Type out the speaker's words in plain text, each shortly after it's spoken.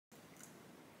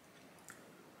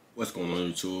What's going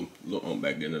on YouTube? Look on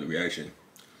back into the reaction.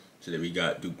 Today we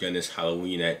got Duke Dennis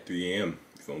Halloween at 3 a.m.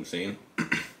 You feel what I'm saying?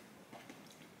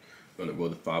 Gonna go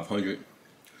to 500.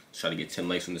 Try to get 10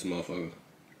 likes on this motherfucker.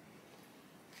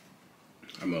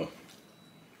 I'm gonna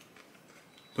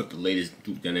put the latest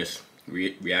Duke Dennis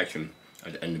reaction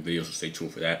at the end of the video, so stay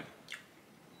tuned for that.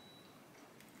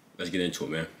 Let's get into it,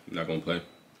 man. I'm not gonna play.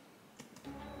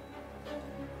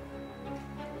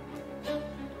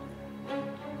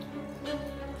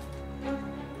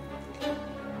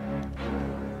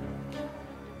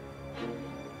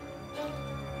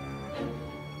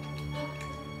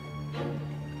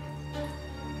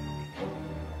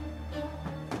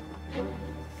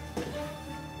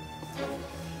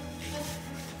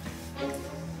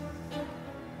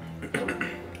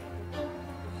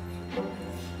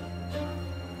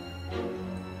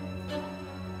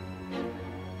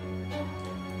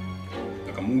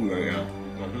 Like a movie right now.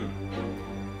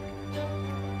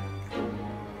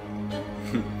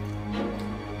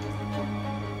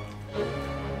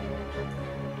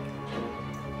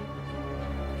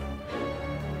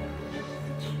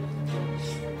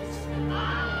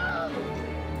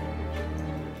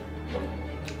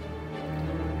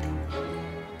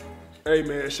 Hey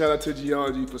man, shout out to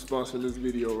Geology for sponsoring this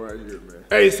video right here, man.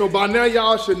 Hey, so by now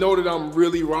y'all should know that I'm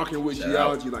really rocking with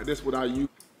Geology. Like this what I use.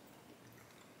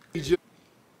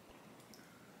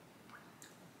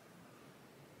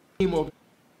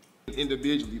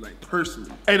 Individually, like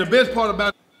personally. Hey, the best part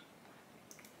about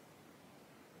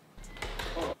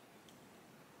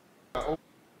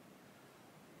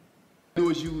do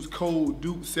is use code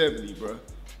Duke70, bro,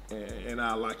 and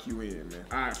I'll lock you in, man.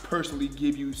 I personally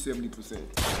give you 70%.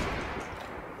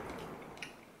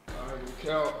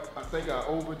 Cal, I think I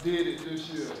overdid it this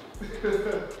year.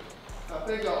 I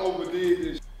think I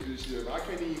overdid this year. I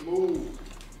can't even move.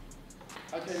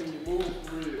 I can't even move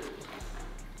for real.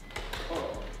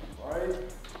 Right?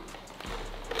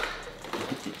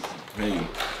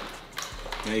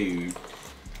 Hey.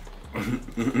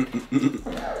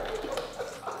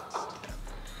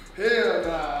 Hell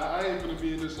nah, I ain't gonna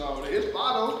be in this all day. It's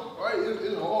fine though, right?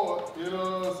 It's hard, you know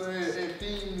what I'm saying? And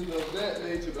things of that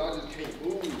nature, but I just can't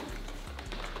move.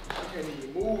 I can't even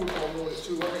move if I wanted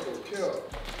to. I ain't gonna care.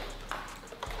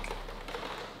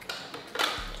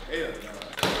 Hell nah.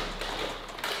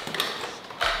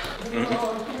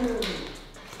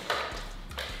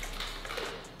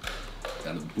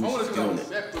 Gotta boost the skill.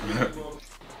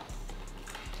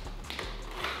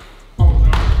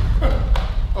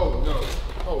 Oh no.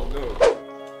 Oh no.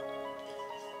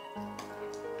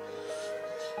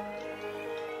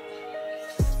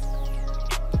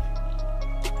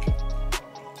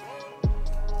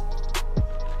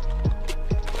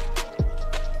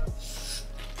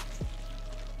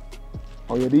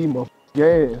 Oh yeah, these motherfuckers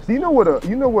gas. You know what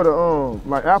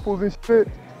like apples and shit? There's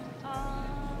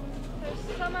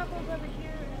some apples over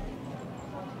here.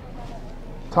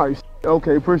 Type shit.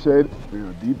 Okay, appreciate it.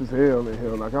 Feel deep as hell in here.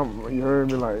 Like you heard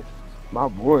me, like my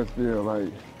voice feel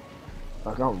like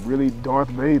I'm really Darth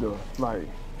Vader. Like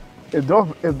is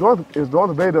Darth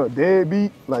Vader a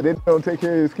deadbeat? Like they don't take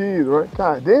care of his kids, right?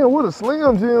 God damn, what a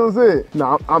Slim Jims at?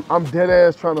 Nah, I'm dead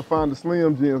ass trying to find the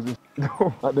Slim Jims and shit.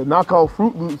 Like the knockoff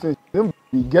Fruit Loops and shit. Them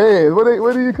be gas. What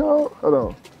do you call? Hold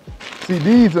on. See,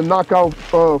 these are knockoff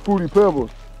Fruity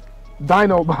Pebbles.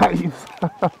 Dino Bites.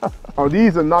 Oh,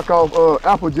 these are knockoff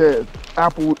Apple Jazz.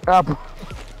 Apple.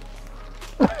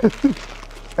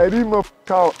 Hey, these motherfuckers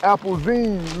called Apple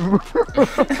Zines.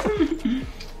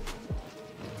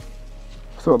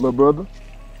 What's up, little brother?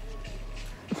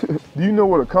 Do you know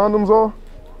what the condoms are?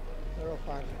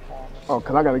 Oh,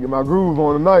 cause I gotta get my groove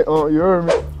on tonight, you heard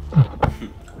me?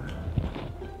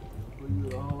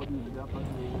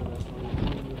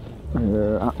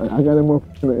 Yeah, I got him up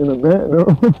in the back though.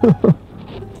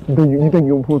 you think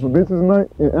you gonna pull some bitches tonight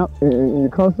in your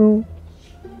costume?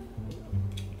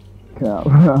 Cap,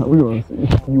 we gonna see.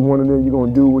 You one of them, you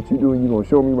gonna do what you do and you gonna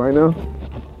show me right now?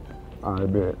 I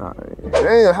bet.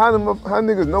 Damn, how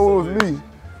niggas know it was me?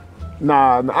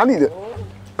 Nah, I need it.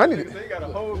 They got a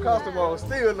whole costume on,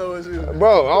 still know it's you.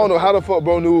 Bro, I don't know how the fuck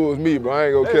bro knew it was me, bro. I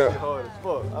ain't gonna care. That shit hard as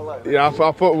fuck. I like that. Yeah, I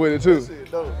fuck with it too. That shit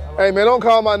dope. Hey man, don't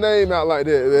call my name out like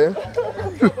that, man.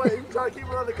 Wait, you trying to keep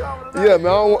it undercover tonight? Yeah,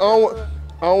 man, I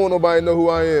don't want nobody to know who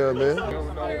I am, man.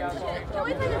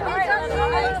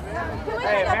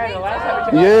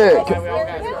 Yeah.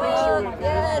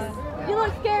 Yes. You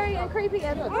look scary and creepy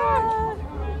as fuck.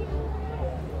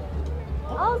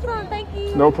 Awesome, thank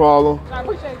you. No problem. I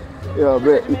appreciate you. Yeah, I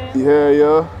bet.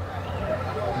 Yeah.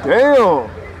 Damn.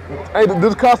 Hey,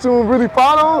 this costume really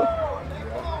fine on?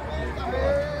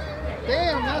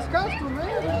 Damn, nice costume,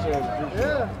 man. Appreciate it.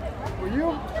 Yeah. For you,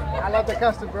 I like the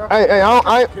custom, bro. Hey,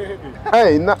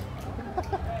 hey, nah.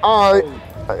 All right.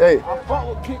 Hey. I fuck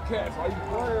with Kit Kats. Are you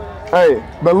Hey, playing?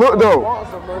 but look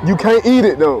though, you can't eat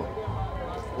it though.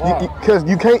 Cause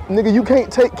you can't, nigga, you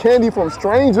can't take candy from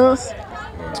strangers.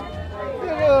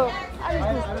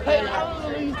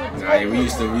 Nah, we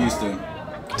used to.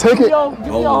 Taking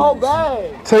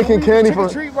candy from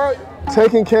strangers.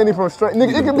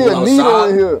 Nigga, it could be a needle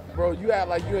in here. Bro, you act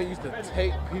like you ain't used to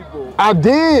take people. I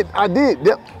did.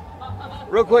 Yep.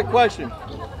 Real quick question.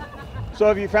 So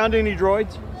have you found any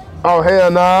droids? Oh, hell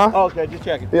nah. Oh, okay, just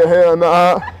checking. Yeah, hell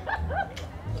nah.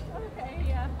 Okay,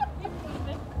 yeah.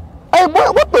 Hey,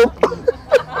 boy, what the?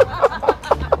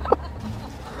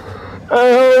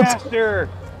 Hey, Master.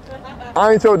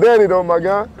 I ain't your daddy though, my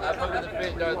guy. I fuck with the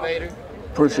fit Darth Vader.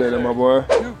 Appreciate it, my boy.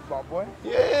 You, my boy.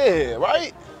 Yeah,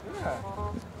 right? Yeah.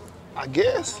 I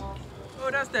guess.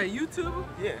 Oh, that's that YouTuber?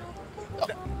 Yeah.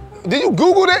 Did you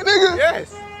Google that nigga?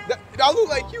 Yes. I look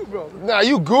like you, bro. Nah,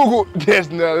 you Googled. Yes,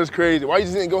 nah, that's crazy. Why you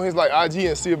just didn't go his like IG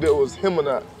and see if that was him or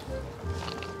not?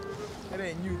 It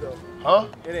ain't you though. Huh?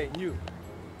 It ain't you.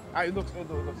 It looks like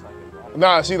it.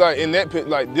 Nah, see, like in that pit,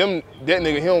 like that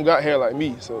nigga, he don't got hair like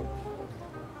me, so.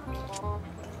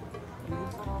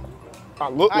 I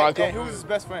look like him. Who's his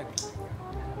best friend?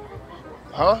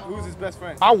 Huh? Who's his best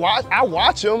friend? I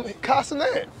watch him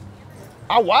constantly.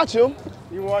 I watch him.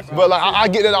 You watch him? But like I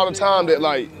get that all the time that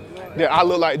like that I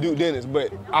look like Duke Dennis,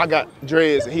 but I got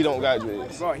dreads and he don't got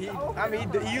dreads. Bro, he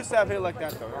used to have hair like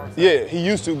that though. Yeah, he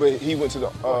used to, but he went to the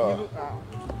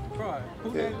Bro,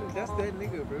 that's that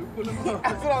nigga, bro. Pull him up.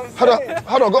 That's what I'm saying.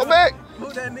 Hold on, go back. Pull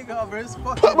that nigga up, bro. It's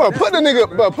fucking. Put the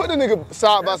nigga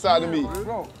side by side to me.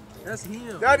 Bro, that's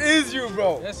him. That is you,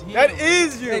 bro. That's him. That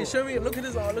is you. Hey, show me. Look at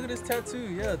this tattoo.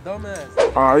 Yeah,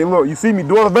 dumbass. All right, look, you see me,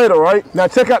 Darth Vader, right? Now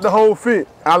check out the whole fit.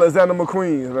 Alexander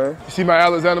McQueen's, man. You see my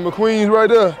Alexander McQueen's right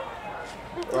there?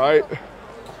 Right?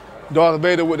 Darth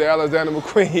Vader with the Alexander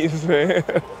McQueen's, man.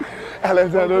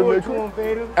 Alexander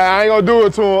McQueen. I ain't gonna do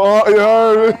it to him. Oh, you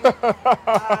heard me?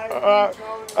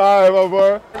 All right, my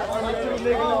boy.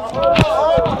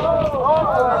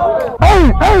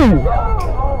 Hey!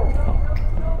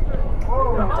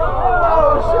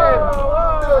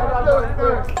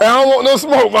 I don't want no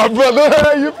smoke, my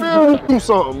brother. You feel me? Do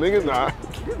something, nigga. Nah.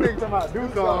 You niggas talking about do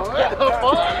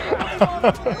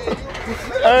something.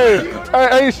 Hey,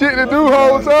 ain't shit to do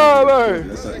whole time, like.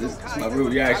 That's my real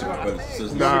reaction, but You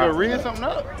gonna read something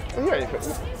up? Yeah, You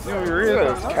gonna read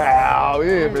something up? cow.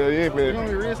 Yeah, man. You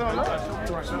gonna read something up?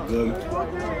 good.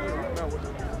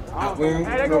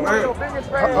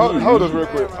 Hold us real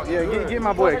quick. Yeah, get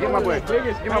my boy. Get my boy.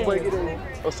 Get my boy. Get in.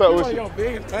 What's up with you? Go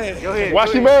ahead. Why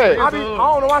she mad? I don't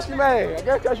know why she mad. I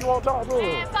guess because you won't talk to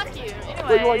her. Fuck you.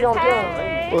 you want Anyway, to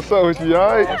hey. What's up with you,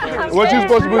 all right? What you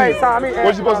supposed to be? What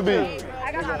you supposed to be?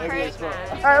 I got my prank,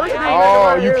 man.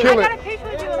 Oh, you I killing. got a picture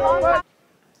with you a long time.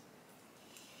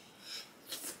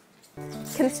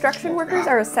 Construction workers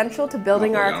are essential to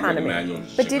building our economy.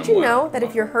 But did you know that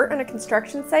if you're hurt on a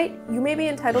construction site, you may be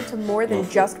entitled to more than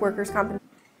just workers' compensation?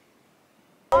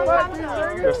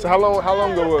 Yes, how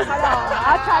long ago was it?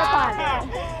 I'll try to find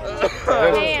it.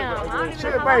 Damn. It's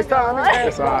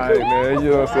alright, man. You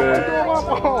know what I'm saying?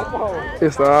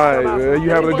 It's alright, man. You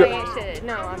having a good.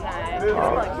 No, I'm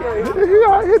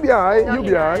not. He'll be alright. You'll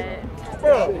be alright.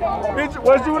 Bitch,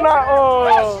 was you not,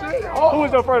 who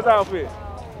was your first outfit?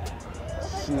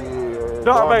 Shit.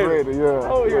 Darth Vader.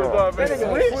 Yeah. Oh, yeah, Darth Vader.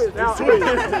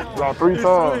 About 3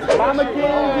 times. Mama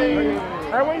Kenzie.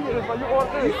 Hey, wait, you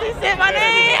ordered this? He said my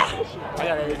name. I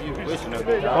gotta ask you a question.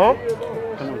 Huh?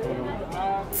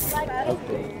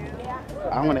 Okay.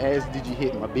 I want to ask, did you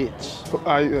hit my bitch?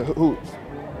 Who?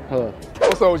 Her.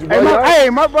 What's up with you, brother? Hey,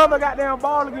 my brother got down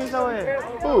ball against your ass.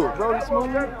 Who? Brody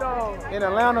Smooth in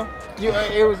Atlanta.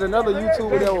 It was another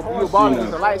YouTuber that was balling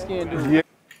against a light-skinned dude. Yeah.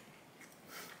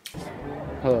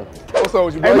 Her. What's up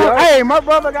with you, brother? Hey, my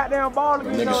brother got down ball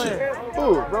against your ass.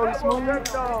 Who? Brody Smooth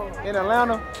in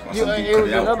Atlanta. It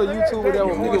was another YouTuber that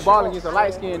was balling against a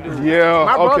light-skinned dude. Yeah,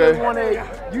 My brother okay. one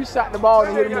that you shot the ball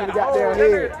and hit him in the goddamn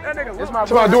head. That's my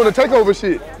Somebody brother. doing the takeover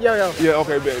shit. Yeah. Yeah,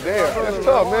 okay, bet. Damn, that's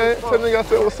tough, man. Tell the nigga I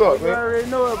said what's up, You man. already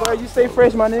know it, bro. You stay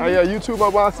fresh, my nigga. Oh, yeah, you too, my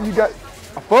boy. I see you got. I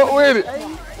fuck with it. I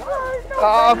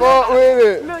fuck with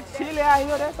it. Look chilly out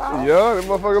here, that's all. Yeah, that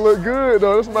motherfucker look good,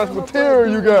 though. That's some nice material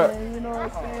you got. You know what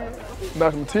I'm saying?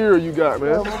 Nice material you got,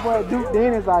 man. My boy Duke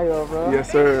Dennis out here, bro. Yes,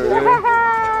 sir.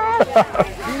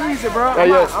 Yeah. Easy, bro. Hey,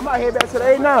 yeah. I'm out here back to the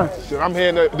 8-9. Shit, I'm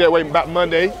heading that way about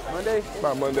Monday. Monday.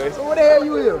 About Monday. So what the hell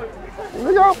you here?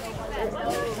 Nigga,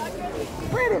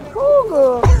 Pretty cool,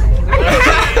 girl.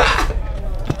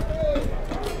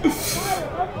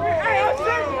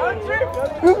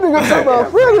 This nigga talking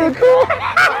about Freddie cool.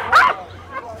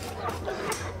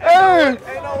 Hey,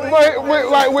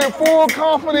 with full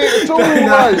confidence too,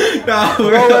 like,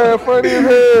 bro, Freddie as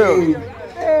hell.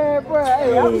 Hey, bro,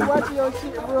 hey, I was watching your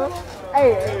shit, bro.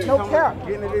 Hey, no cap.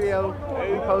 Get in the video.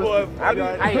 We post. I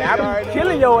be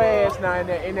killing your ass now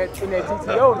in that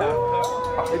GTO now.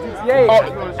 The GTA.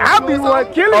 I be one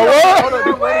killing your ass.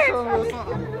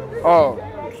 Oh,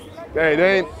 hey,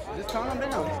 they ain't. Just calm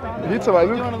down. You talking about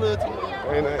doing a little too.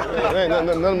 Ain't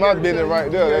none of my business right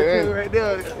there. Right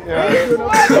there. Yeah.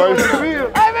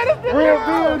 Hey, man, this real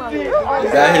deal shit.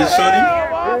 Is that his shorty?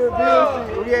 Real deal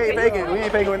shit. We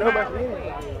ain't faking with nobody.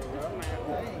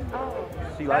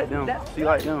 She like them. She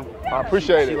like them. I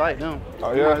appreciate it. She like them.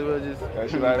 Oh, You yeah? might as well just. Yeah,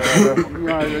 she like that. You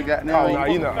might as well got them. Oh, nah,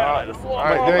 you know. All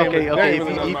right, Okay. If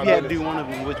you had to do one of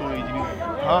them, which one would you do?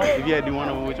 Huh? If you had to do one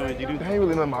of them, which one would you do? They ain't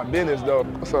really none of my business, though.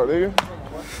 What's up, nigga?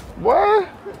 What?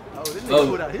 Oh, this nigga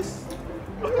pulled out his.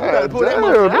 God damn,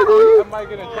 nigga. I might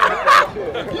get a chance at that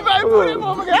shit. You better put him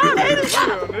on my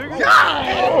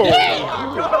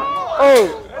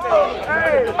Oh.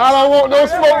 I don't want no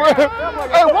smoke.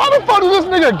 Hey, why the fuck does this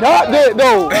nigga got that,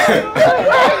 though?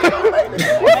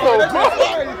 What the fuck?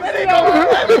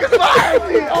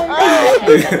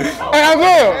 Hey,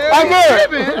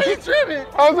 He's tripping.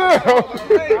 Hell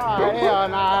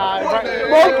Nah.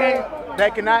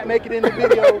 That cannot make it in the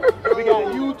video. We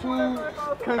got YouTube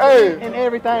and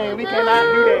everything. We cannot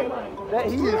do that.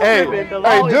 He is tripping.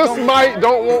 Hey, this Mike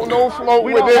don't want no smoke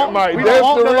with that Mike.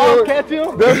 That's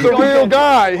the real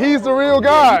guy. He's the real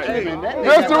guy.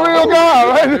 That's the real guy,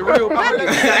 right?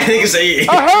 I think it's a I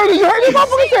heard it. You heard this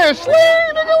motherfucker saying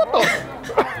sling, nigga. What the?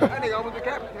 That nigga almost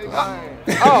decapitated.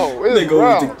 Oh, it's Nigga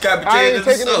rough. decapitated I ain't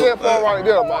taking it himself, that far right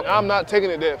there, Mike. I'm not taking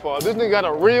it that far. This nigga got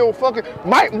a real fucking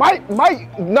Mike knife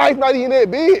not even that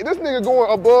big. This nigga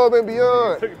going above and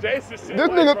beyond. This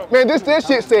nigga, man, that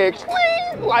shit said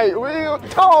clean, like real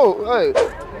tall. Hey.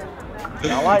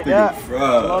 I like that.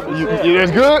 You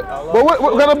that's good? But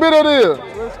what kind of bit it is?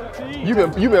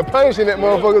 You been punishing that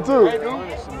motherfucker too.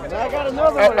 I got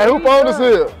another one. Hey, who phone this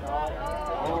here?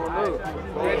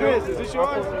 Chris, is this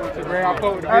yours? Man, I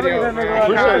put the Appreciate it, man.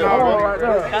 He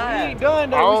ain't done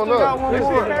though. I don't We still got know. one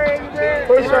more.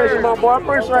 Appreciate you, my boy.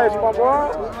 Appreciate you, my boy.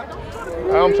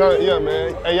 I'm trying to, yeah, man.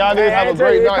 Hey, y'all niggas have a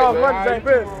great night,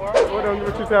 man.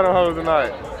 What you tell the hoes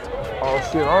tonight? Oh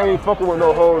shit, I ain't fucking with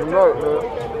no hoes tonight, man.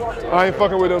 I ain't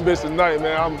fucking with them bitches tonight,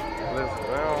 man. Listen,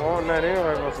 I don't want that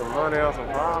anyway, but some money or some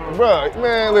problems. Bruh,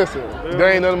 man, listen.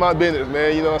 They ain't none of my business,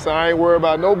 man. You know what I'm saying? I ain't worried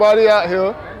about nobody out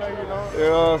here. You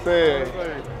know what I'm saying?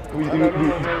 We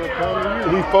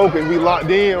focused, we locked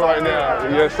in right now.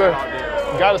 Yes, sir.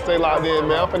 Gotta stay locked in,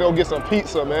 man. I'm finna go get some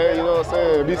pizza, man. You know what I'm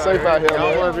saying? Be safe out here,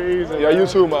 man. Yeah, you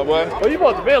too, my boy. Oh, you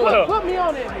supposed to be left. Put me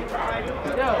on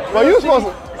that. Well, you supposed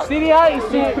to. City Ice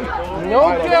shit.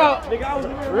 No cap.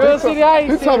 Real City Ice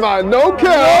You shit. talking about no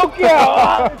cap? No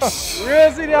cap.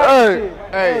 Real City Ice shit.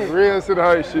 Hey, real City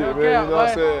Ice shit, man. You know what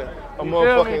I'm saying? A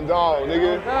motherfucking dog,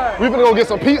 nigga. We finna go get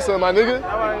some pizza, my nigga.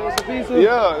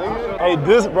 Yeah, nigga. Hey,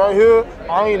 this right here,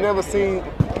 I ain't never seen.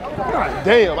 God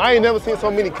damn, I ain't never seen so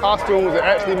many costumes and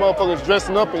actually motherfuckers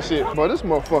dressing up and shit. Boy, this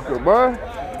motherfucker, boy.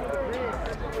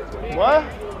 What?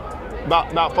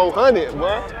 About 400,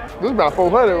 boy. This is about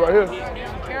 400 right here.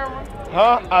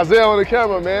 Huh? Isaiah on the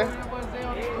camera, man.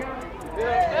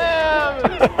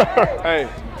 Hey,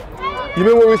 you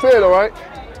remember what we said, all right?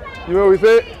 You remember what we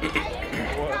said?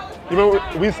 You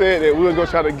remember we said that we was gonna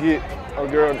try to get a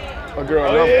girl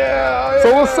number. Yeah.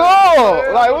 So what's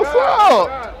up? Like, what's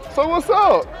up? So what's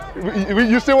up?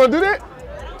 You still want to do that?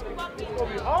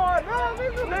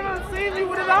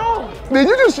 Did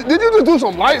you just do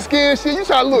some light skin shit? You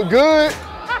try to look good?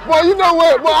 Boy, you know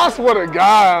what? Boy, I swear to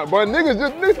God, boy, this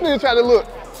nigga try to look.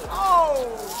 Oh,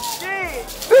 shit.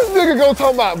 This nigga gonna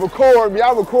talk about record me.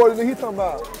 I recorded it. He talking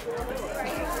about.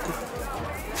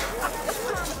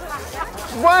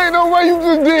 Boy, ain't no way you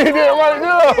just did that right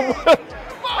now.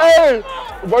 Hey,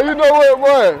 boy, you know what,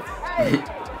 boy? Hey,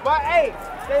 but hey,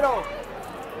 stay on.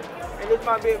 And this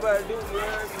my big brother dude, you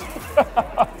heard me?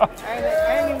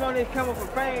 I ain't even on this coming for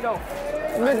fame though.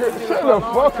 Nigga, shut the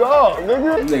fuck up,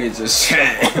 nigga. Nigga just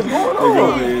chat. Nigga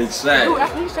over here chat. Dude,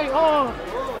 after you say,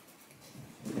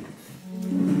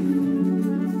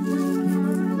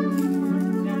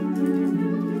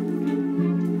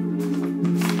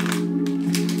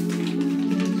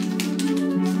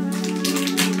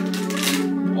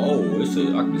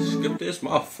 I can skip this,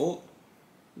 my fault.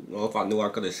 Well, if I knew I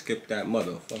could have skipped that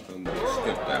motherfucker,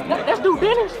 skip that motherfucker. that's dude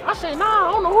Dennis? I said, nah,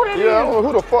 I don't know who that is. Yeah, I don't know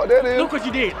who the fuck that is. Look what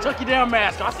you did. Took your damn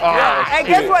mask off. I said, Hey, hey,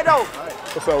 guess what though?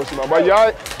 What's up with you, my boy? You all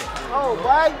right? Oh,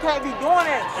 boy, you can't be doing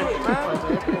that shit,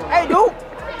 man. Hey, dude.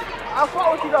 I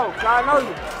fuck with you though, 'cause I know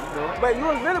you. But you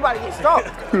was really about to get stuck.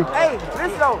 Hey,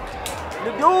 listen though.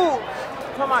 The dude,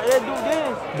 come on, that dude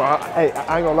Dennis. But hey,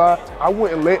 I ain't gonna lie, I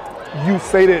wouldn't let you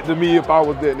say that to me if I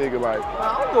was that nigga. Like,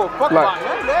 I don't give a fuck about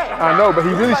none of that. I know, but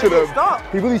he really should have. Stop.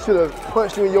 He really should have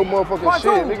punched you in your motherfucking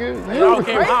shit, nigga. You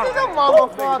crazy,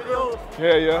 motherfucker.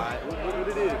 Yeah, yeah.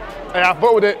 Hey, I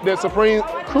fuck with that Supreme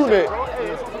crew neck.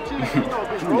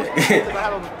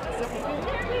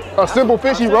 A simple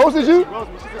fish, he roasted you?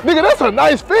 Nigga, that's a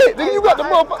nice fit. Nigga, you got the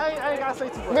motherfucker. I ain't gotta say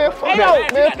too much. Man, fuck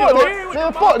that. Man,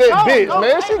 fuck that bitch,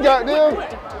 man. She got them.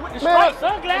 Man, that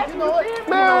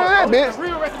bitch.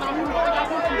 Man,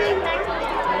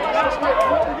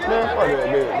 fuck that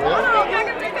bitch,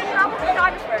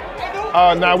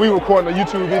 man. Nah, we recording a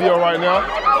YouTube video right now.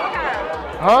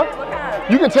 Huh?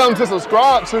 You can tell them to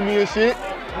subscribe to me and shit.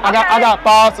 I got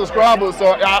 5 subscribers,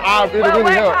 so it'll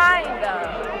really help.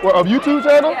 What, of YouTube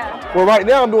channel? Yeah. Well, right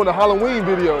now I'm doing a Halloween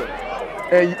video,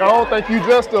 and I don't think you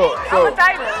dressed up. So. I'm a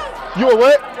title. You a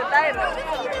what? The title.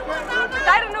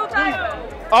 New title.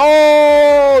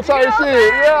 Oh, type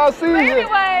shit. Yeah, I see you.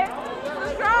 Anyway,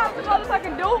 subscribe to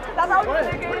motherfucking Duke, because I know this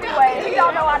nigga anyway. He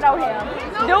don't know I know him.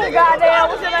 Duke, goddamn,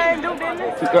 what's your name? Duke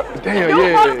Dennis? Damn, Duke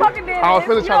yeah. motherfucking Dennis. I was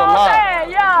finna try to lie.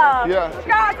 Yeah.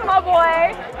 Subscribe to my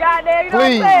boy. Goddamn, you know what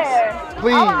I'm saying?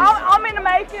 Please. I'm in the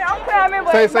making. I'm coming,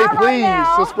 but Say not please. Right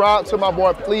now. Subscribe to my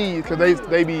boy, please, because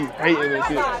they be hating and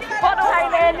shit. Fuck them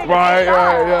hating ass niggas. Right,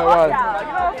 yeah, right.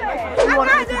 You know what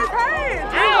I'm saying? I got this hands.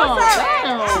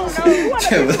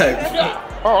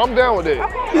 Oh, I'm down with that.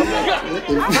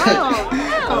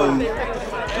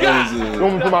 You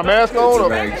want me to put my mask on?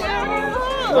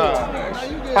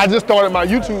 Nah. I just started my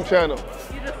YouTube channel.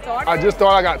 I just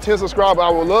thought I got 10 subscribers. I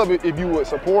would love it if you would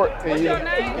support. And Your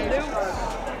name?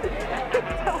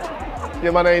 Yeah,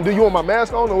 my name. Do you want my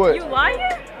mask on or what? You lying?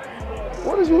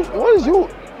 What is you?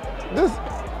 This?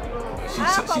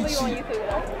 I'll follow you on YouTube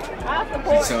though. I'll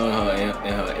support. She's showing her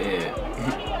in her head.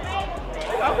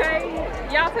 Okay.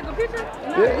 Y'all took a picture?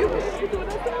 Yeah. You do it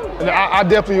and I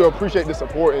definitely appreciate the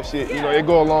support and shit. You know, it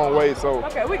go a long way. So.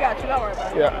 Okay, we got you. Don't worry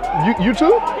about it. Yeah. You too?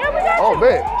 Yeah, we got you. Oh,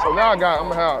 man. So now I'm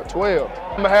gonna have 12.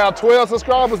 I'm gonna have 12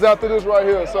 subscribers after this right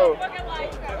here. So.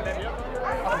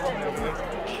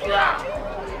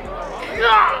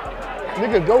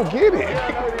 Nigga, go get it.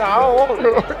 Nah, I don't want it.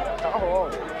 I don't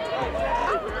want it.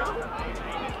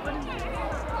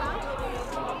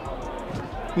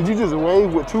 Did you just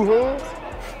wave with 2 hands?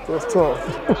 That's tough.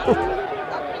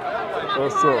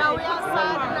 That's tough. We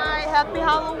outside tonight. Happy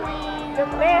Halloween.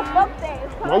 Man, fuck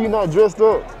that. Why you not dressed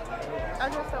up? I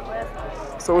dressed up last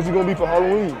night. So what you gonna be for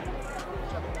Halloween?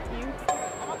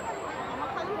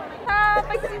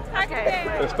 Okay.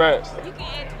 That's fast. You can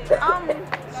edit it.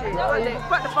 Shit.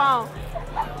 Put the phone.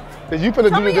 Did you finna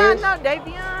do the dance? Some of y'all know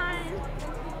Davion.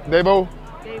 Dabo?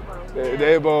 Dabo.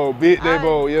 Dabo, big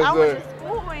Dabo, yes I sir. went to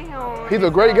school with him. He's a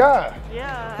great guy.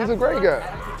 Yeah. He's a great guy.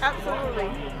 Absolutely.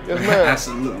 Yes ma'am.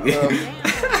 Absolutely. I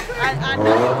know.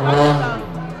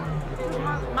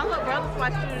 My little brother's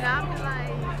watching you now. I'm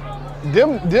like.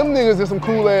 Them niggas is some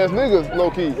cool ass niggas,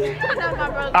 low key. I know my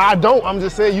brother. I don't. I'm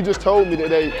just saying. You just told me that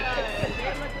they.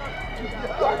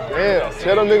 Damn.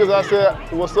 Tell them niggas I said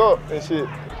what's up and shit.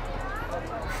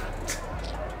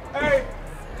 Hey.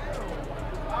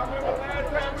 I remember last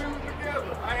time we was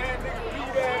together. I had niggas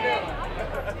beat down there.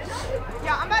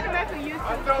 Yeah, I'm about to make a YouTube. I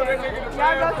told that nigga the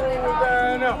bathroom was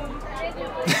down there.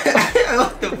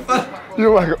 What the fuck?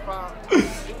 You're like.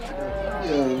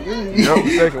 Yo,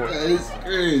 second one. It's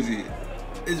crazy.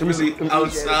 It's really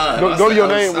outside. Go to your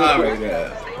name right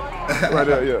now. Right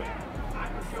there, yeah.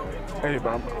 Hey,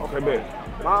 bro. Okay, man.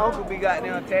 My uncle be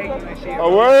goddamn tagging you and shit. A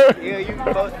word? Yeah, you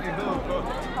can post it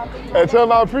too. Hey, tell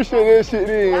him I appreciate that shit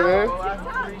then, man. I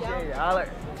appreciate it. I'll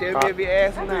tell me if you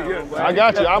ask him now. I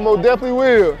got you. I most definitely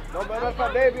will. No, but that's my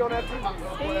baby on that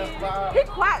too. He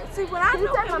quiet. See, when I do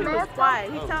my mask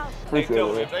quiet, he talks. Appreciate it,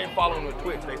 man. If they ain't following the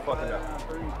Twitch, they fucking up.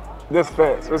 That's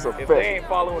facts. That's a If they fact. ain't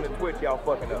following the Twitch, y'all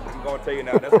fucking up. I'm gonna tell you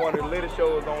now. That's one of the latest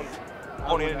shows on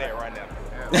the internet right now.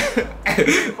 If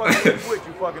you fucking with Twitch,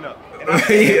 you fucking up.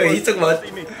 He talking about.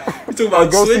 He talking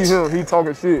about Go Twitch. see him. He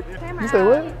talking shit. You say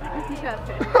what?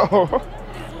 Oh,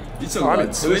 You talking I about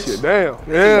didn't put Twitch? shit down.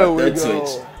 There we That go. Twitch.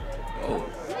 Oh.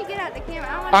 Let me get out the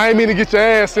camera. I ain't mean to get your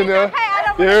ass in there. Hey, I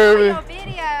don't You want hear to me? show your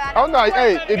video. I'm not.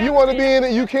 Hey, if you want to be in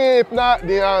it, you can. If not,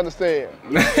 then I understand. I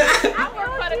work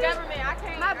for the government. I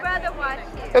can't. My brother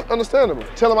watched it. That's understandable.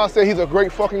 Tell him I said he's a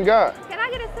great fucking guy. Can I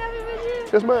get a selfie with you?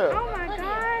 Yes, ma'am. Oh my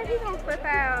God, he's gonna flip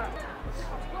out.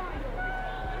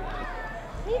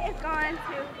 He is going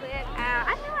to flip out.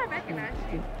 I know I recognize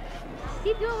you.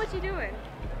 Keep doing what you're doing.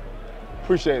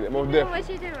 Appreciate it, most definitely. What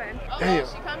she doing? Damn.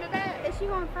 She coming back? Is she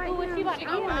gonna fight him?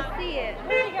 I want to see it.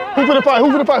 Who finna fight? Who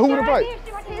finna fight? Who finna fight?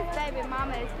 His baby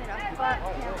mama is finna fuck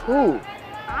him. Who?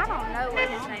 I don't know what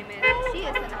his name is. She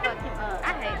is finna fuck him up. I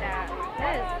hate that.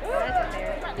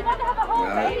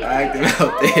 That's acting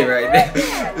out there right now.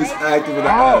 It's acting with the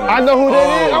I know who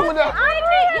that is. I'm gonna.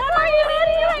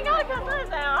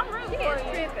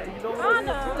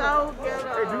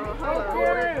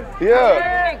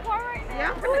 Yeah.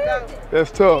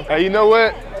 That's tough. Hey, you know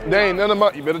what? They ain't none of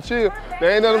my. You better chill.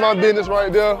 They ain't none of my business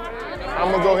right there.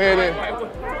 I'm gonna go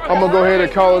ahead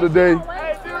and call it a day.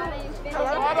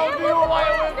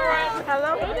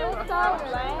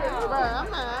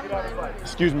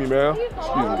 Excuse me, man.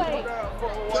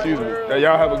 Excuse me. Now,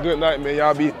 y'all have a good night, man.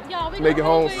 Y'all be making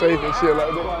home safe and shit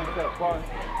like that.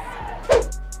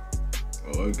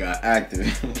 Oh, it got active.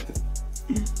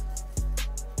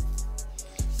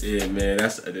 Yeah, man,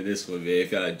 that's this one, man.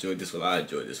 If y'all enjoyed this one, I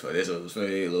enjoyed this one. This one was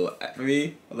funny, for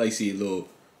me, I like seeing little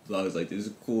vlogs like this.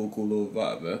 It's a cool little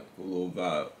vibe, man. Cool little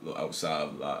vibe, little outside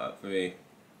vlog. For me,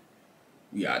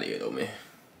 we out of here, though, man.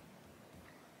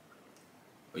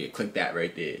 Oh, yeah, click that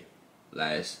right there.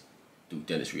 Last Duke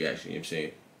Dennis reaction, you know what I'm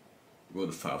saying? Road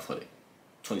to 500.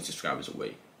 20 subscribers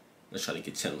away. Let's try to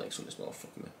get 10 likes on this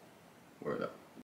motherfucker, man. Word up.